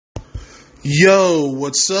Yo,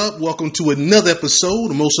 what's up? Welcome to another episode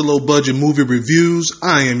of Most Low Budget Movie Reviews.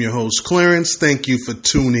 I am your host, Clarence. Thank you for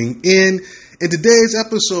tuning in. In today's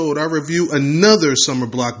episode, I review another summer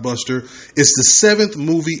blockbuster. It's the seventh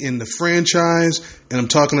movie in the franchise, and I'm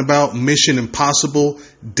talking about Mission Impossible: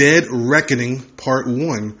 Dead Reckoning Part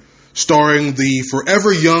 1, starring the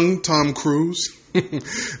forever young Tom Cruise.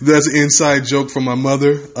 That's an inside joke from my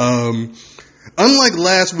mother. Unlike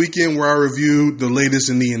last weekend where I reviewed the latest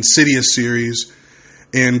in the Insidious series,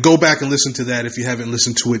 and go back and listen to that if you haven't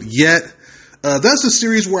listened to it yet. That's a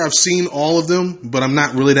series where I've seen all of them, but I'm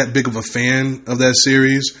not really that big of a fan of that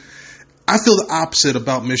series. I feel the opposite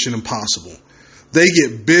about Mission Impossible. They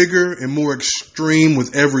get bigger and more extreme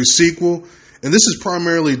with every sequel, and this is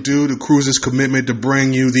primarily due to Cruise's commitment to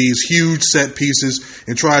bring you these huge set pieces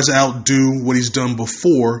and tries to outdo what he's done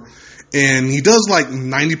before. And he does like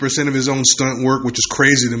 90% of his own stunt work, which is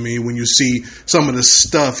crazy to me when you see some of the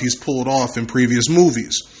stuff he's pulled off in previous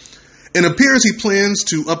movies. It appears he plans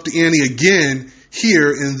to up the ante again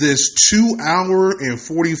here in this 2 hour and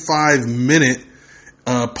 45 minute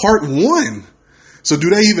part 1. So do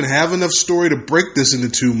they even have enough story to break this into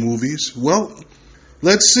 2 movies? Well,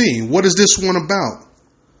 let's see. What is this one about?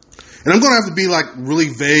 And I'm going to have to be like really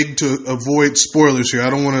vague to avoid spoilers here. I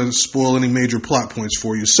don't want to spoil any major plot points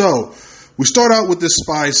for you. So we start out with this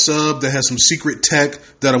spy sub that has some secret tech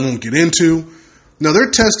that I won't get into. Now they're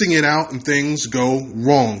testing it out and things go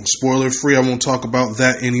wrong. Spoiler free, I won't talk about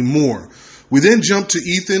that anymore. We then jump to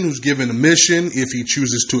Ethan, who's given a mission, if he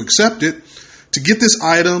chooses to accept it, to get this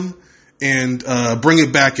item and bring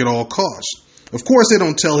it back at all costs. Of course, they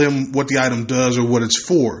don't tell him what the item does or what it's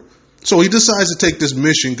for. So he decides to take this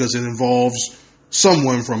mission because it involves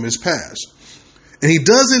someone from his past. And he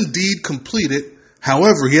does indeed complete it.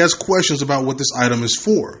 However, he has questions about what this item is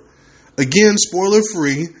for. Again, spoiler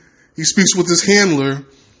free, he speaks with his handler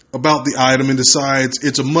about the item and decides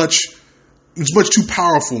it's much too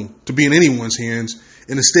powerful to be in anyone's hands,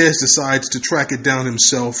 and instead decides to track it down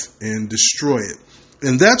himself and destroy it.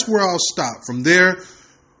 And that's where I'll stop. From there,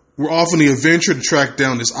 we're off on the adventure to track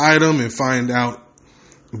down this item and find out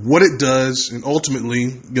what it does, and ultimately,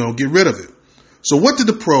 get rid of it. So what did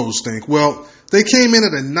the pros think? Well, they came in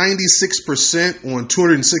at a 96% on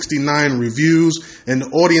 269 reviews, and the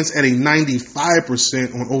audience at a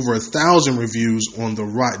 95% on over 1,000 reviews on the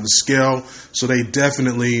Rotten scale. So they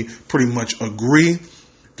definitely pretty much agree.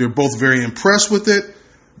 They're both very impressed with it.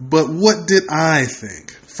 But what did I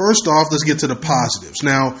think? First off, let's get to the positives.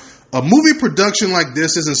 Now, a movie production like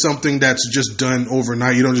this isn't something that's just done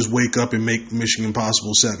overnight. You don't just wake up and make Mission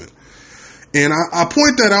Impossible 7. And I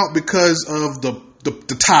point that out because of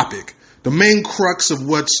the topic. The main crux of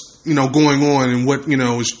what's, going on and what,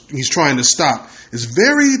 he's trying to stop is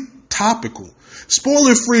very topical.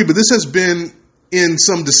 Spoiler free, but this has been in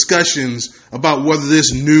some discussions about whether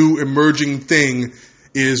this new emerging thing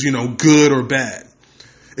is, good or bad.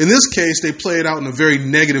 In this case, they play it out in a very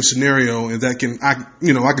negative scenario, and I can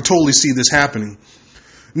totally see this happening.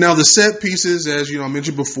 Now, the set pieces, as I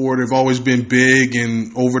mentioned before, they've always been big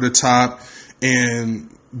and over the top, and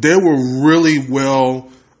they were really well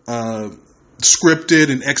scripted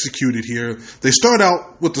and executed here. They start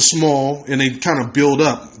out with the small, and they kind of build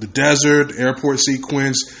up. The desert, airport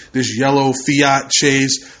sequence, this yellow Fiat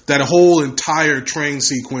chase, that whole entire train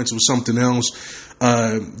sequence was something else.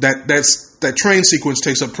 That train sequence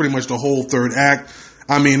takes up pretty much the whole third act.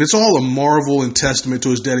 I mean, it's all a marvel and testament to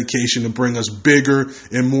his dedication to bring us bigger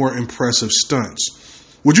and more impressive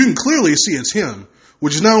stunts. What you can clearly see it's him,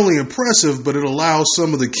 which is not only impressive, but it allows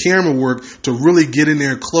some of the camera work to really get in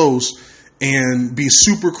there close and be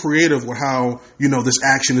super creative with how, this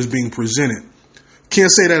action is being presented.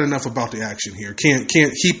 Can't say that enough about the action here. Can't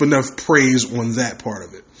heap enough praise on that part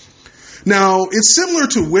of it. Now, it's similar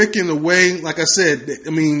to Wick in a way, like I said,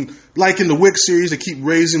 like in the Wick series, they keep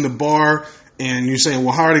raising the bar, and you're saying,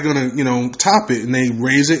 well, how are they going to, top it? And they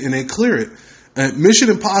raise it and they clear it. Mission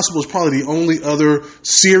Impossible is probably the only other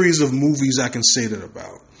series of movies I can say that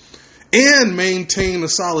about. And maintain a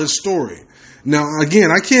solid story. Now,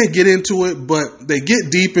 again, I can't get into it, but they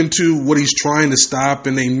get deep into what he's trying to stop,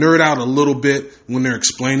 and they nerd out a little bit when they're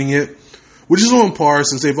explaining it, which is on par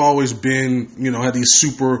since they've always been, had these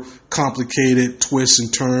super complicated twists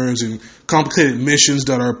and turns and complicated missions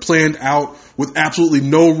that are planned out with absolutely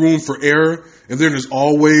no room for error. And then there's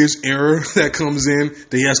always error that comes in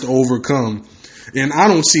that he has to overcome. And I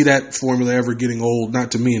don't see that formula ever getting old,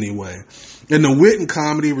 not to me anyway. And the wit and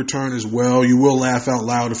comedy return as well. You will laugh out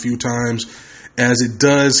loud a few times, as it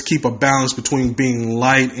does keep a balance between being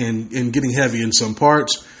light and getting heavy in some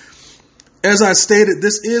parts. As I stated,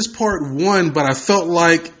 this is part 1, but I felt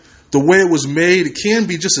like the way it was made, it can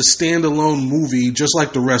be just a standalone movie, just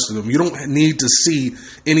like the rest of them. You don't need to see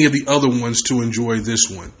any of the other ones to enjoy this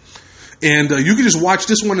one. And you can just watch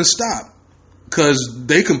this one and stop, because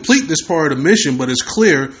they complete this part of the mission, but it's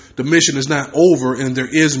clear the mission is not over and there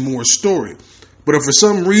is more story. But if for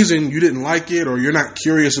some reason you didn't like it or you're not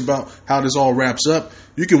curious about how this all wraps up,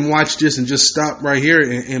 you can watch this and just stop right here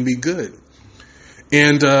and be good.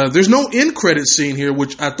 And there's no end credit scene here,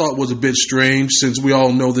 which I thought was a bit strange, since we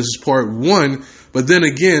all know this is part 1. But then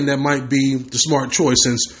again, that might be the smart choice,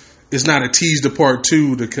 since it's not a tease to part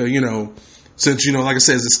 2 to, since, like I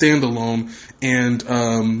said, it's a standalone. And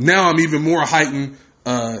now I'm even more heightened,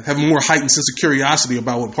 having more heightened sense of curiosity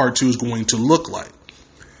about what part 2 is going to look like.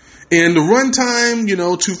 And the runtime,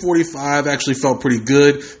 2:45 actually felt pretty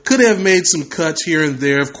good. Could have made some cuts here and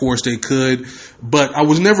there. Of course they could. But I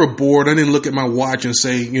was never bored. I didn't look at my watch and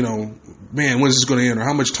say, man, when is this going to end, or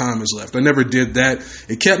how much time is left? I never did that.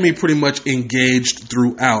 It kept me pretty much engaged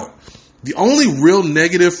throughout. The only real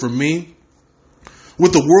negative for me,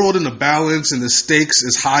 with the world in the balance and the stakes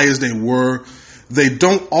as high as they were, they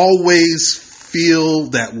don't always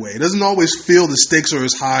feel that way. It doesn't always feel the stakes are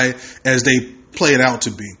as high as they play it out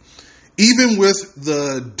to be. Even with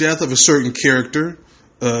the death of a certain character,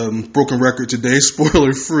 broken record today,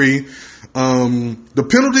 spoiler free, the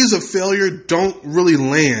penalties of failure don't really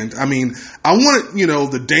land. I mean, I want,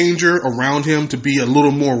 the danger around him to be a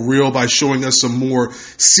little more real by showing us some more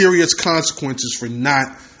serious consequences for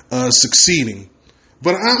not succeeding.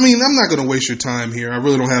 But I'm not going to waste your time here. I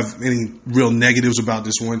really don't have any real negatives about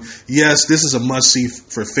this one. Yes, this is a must-see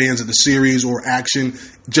for fans of the series or action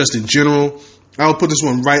just in general. I would put this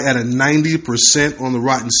one right at a 90% on the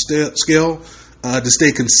Rotten scale to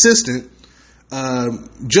stay consistent.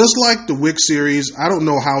 Just like the Wick series, I don't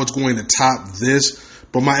know how it's going to top this,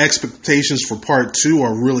 but my expectations for part 2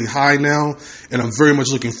 are really high now, and I'm very much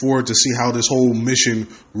looking forward to see how this whole mission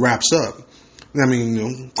wraps up.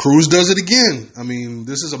 Cruise does it again.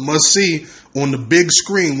 This is a must-see on the big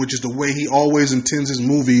screen, which is the way he always intends his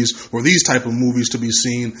movies, or these type of movies, to be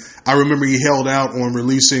seen. I remember he held out on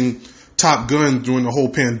releasing Top Gun during the whole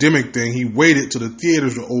pandemic thing. He waited till the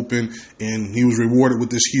theaters were open, and he was rewarded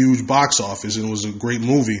with this huge box office, and it was a great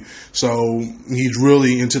movie. So he's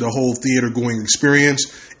really into the whole theater going experience,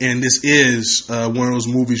 and this is one of those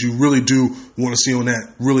movies you really do want to see on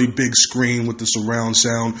that really big screen with the surround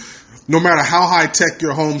sound. No matter how high tech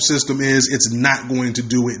your home system is, it's not going to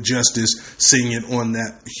do it justice seeing it on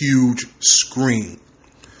that huge screen.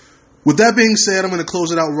 With that being said, I'm going to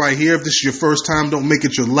close it out right here. If this is your first time, don't make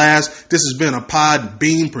it your last. This has been a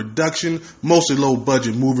Podbean production, mostly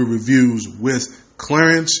low-budget movie reviews with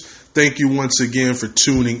Clarence. Thank you once again for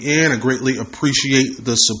tuning in. I greatly appreciate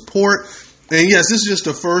the support. And yes, this is just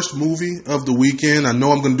the first movie of the weekend. I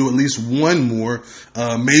know I'm going to do at least one more,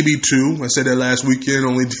 maybe 2. I said that last weekend,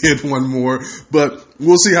 only did one more. But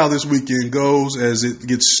we'll see how this weekend goes as it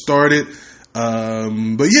gets started.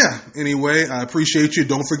 But yeah, anyway, I appreciate you.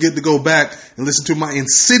 Don't forget to go back and listen to my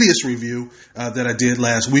Insidious review that I did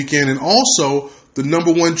last weekend. And also the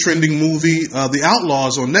 #1 trending movie, The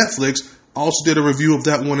Outlaws on Netflix. I also did a review of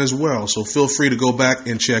that one as well. So feel free to go back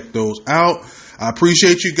and check those out. I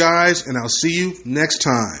appreciate you guys, and I'll see you next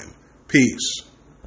time. Peace.